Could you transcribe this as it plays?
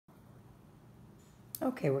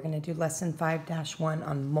Okay, we're going to do lesson 5-1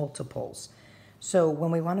 on multiples. So when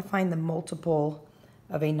we want to find the multiple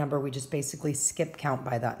of a number, we just basically skip count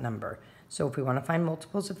by that number. So if we want to find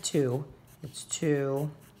multiples of 2, it's 2,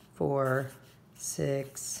 4,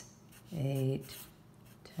 6, 8,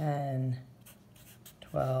 10,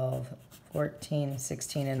 12, 14,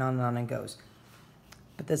 16, and on it goes.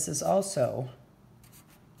 But this is also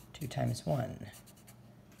 2 times 1,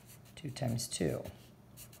 2 times 2,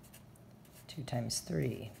 2 times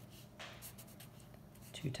 3,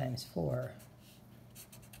 2 times 4,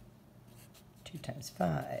 2 times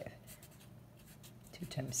 5, 2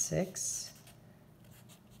 times 6,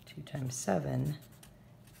 2 times 7,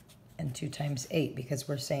 and 2 times 8, because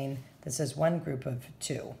we're saying this is one group of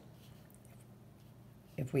 2.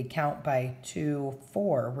 If we count by 2,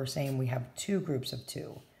 4, we're saying we have 2 groups of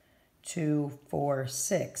 2. 2, 4,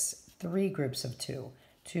 6, 3 groups of 2.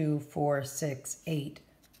 2, 4, 6, 8,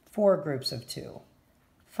 4 groups of 2.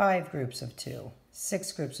 5 groups of 2.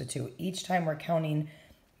 6 groups of 2. Each time we're counting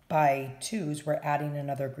by 2s, we're adding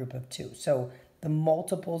another group of 2. So the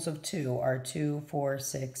multiples of 2 are 2, 4,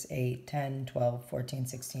 6, 8, 10, 12, 14,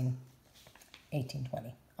 16, 18,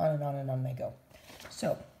 20. On and on they go.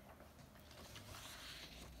 So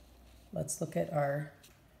let's look at our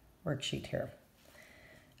worksheet here.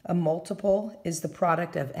 A multiple is the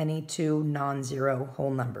product of any two non-zero whole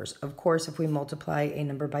numbers. Of course, if we multiply a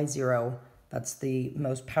number by 0, that's the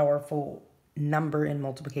most powerful number in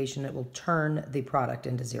multiplication. It will turn the product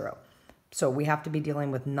into 0. So we have to be dealing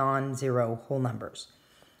with non-zero whole numbers.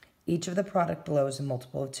 Each of the product below is a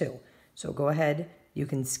multiple of 2. So go ahead, you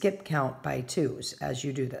can skip count by 2s as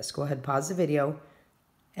you do this. Go ahead, pause the video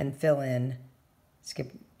and fill in,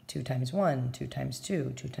 skip 2 times 1, 2 times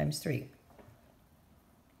 2, 2 times 3.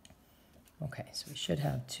 Okay, so we should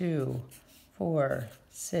have 2, 4,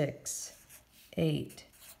 6, 8,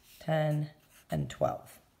 10, and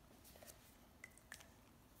 12.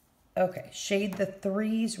 Okay, shade the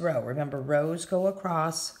 3's row. Remember, rows go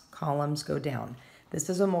across, columns go down. This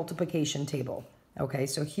is a multiplication table. Okay,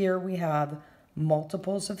 so here we have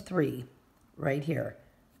multiples of 3 right here.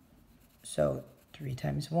 So 3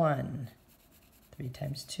 times 1, 3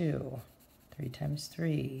 times 2, 3 times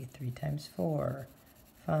 3, 3 times 4,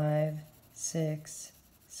 5, 6,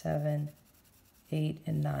 7, 8,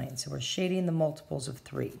 and 9. So we're shading the multiples of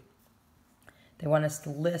 3. They want us to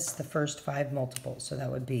list the first 5 multiples. So that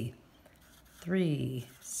would be 3,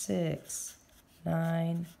 6,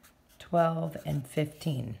 9, 12, and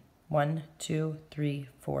 15. 1, 2, 3,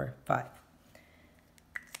 4, 5.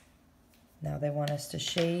 Now they want us to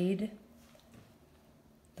shade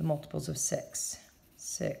the multiples of 6.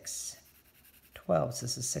 6, 12, so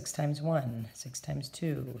this is 6 times 1, 6 times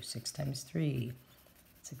 2, 6 times 3,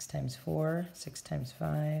 6 times 4, 6 times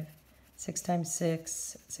 5, 6 times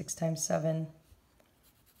 6, 6 times 7,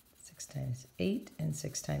 6 times 8, and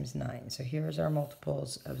 6 times 9. So here's our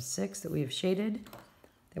multiples of 6 that we have shaded.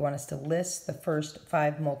 They want us to list the first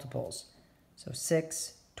 5 multiples. So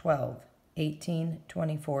 6, 12, 18,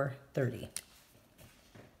 24, 30.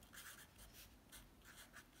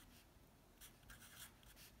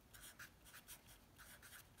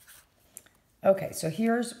 Okay, so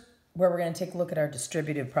here's where we're going to take a look at our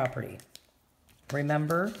distributive property.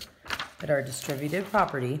 Remember that our distributive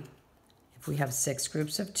property, if we have 6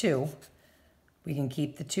 groups of 2, we can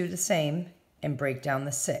keep the 2 the same and break down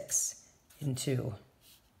the 6 into 2.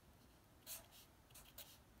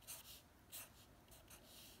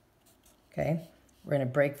 We're going to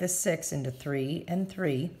break this 6 into 3 and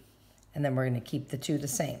 3, and then we're going to keep the 2 the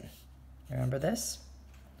same. Remember this?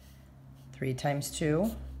 3 times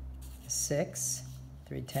 2 is 6.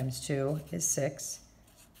 3 times 2 is 6.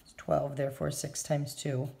 It's 12, therefore 6 times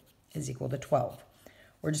 2 is equal to 12.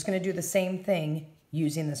 We're just going to do the same thing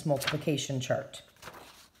using this multiplication chart.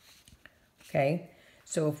 Okay,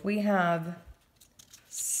 so if we have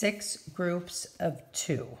 6 groups of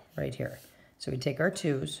 2 right here, so we take our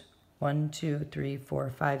 2's, 1, 2, 3, 4,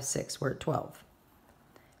 5, 6, we're at 12.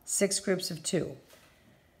 6 groups of 2.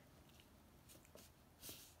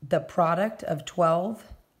 The product of 12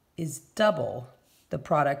 is double the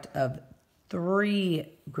product of 3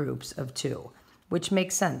 groups of 2, which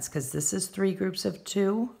makes sense because this is 3 groups of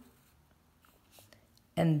 2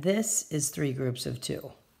 and this is 3 groups of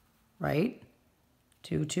 2, right?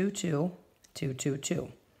 2, 2, 2, 2, 2,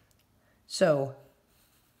 2. So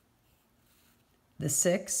the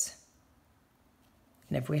 6,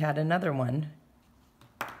 and if we had another one,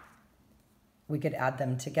 we could add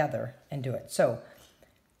them together and do it. So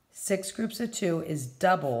 6 groups of 2 is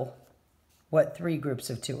double what 3 groups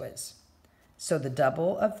of 2 is. So the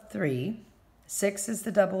double of 3, 6 is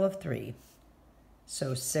the double of 3.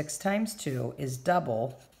 So 6 times 2 is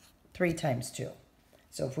double 3 times 2.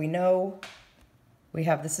 So if we know we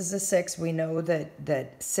have this is a 6, we know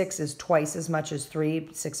that 6 is twice as much as 3.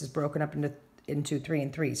 6 is broken up into 3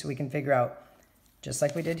 and 3. So we can figure out, just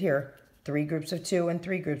like we did here, 3 groups of 2 and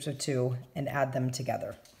 3 groups of 2 and add them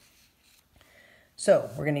together. So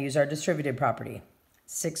we're going to use our distributed property.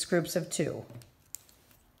 6 groups of 2.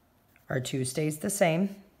 Our 2 stays the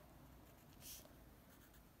same.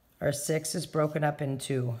 Our 6 is broken up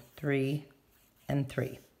into 3 and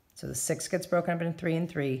 3. So the 6 gets broken up into 3 and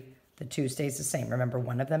 3. The 2 stays the same. Remember,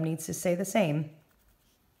 one of them needs to stay the same.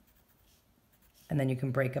 And then you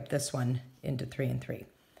can break up this one into 3 and 3.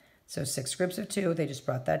 So 6 groups of 2, they just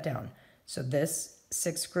brought that down. So this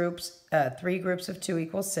 3 groups of 2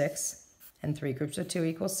 equals 6, and 3 groups of 2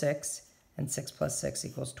 equals 6, and 6 plus 6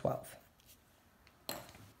 equals 12.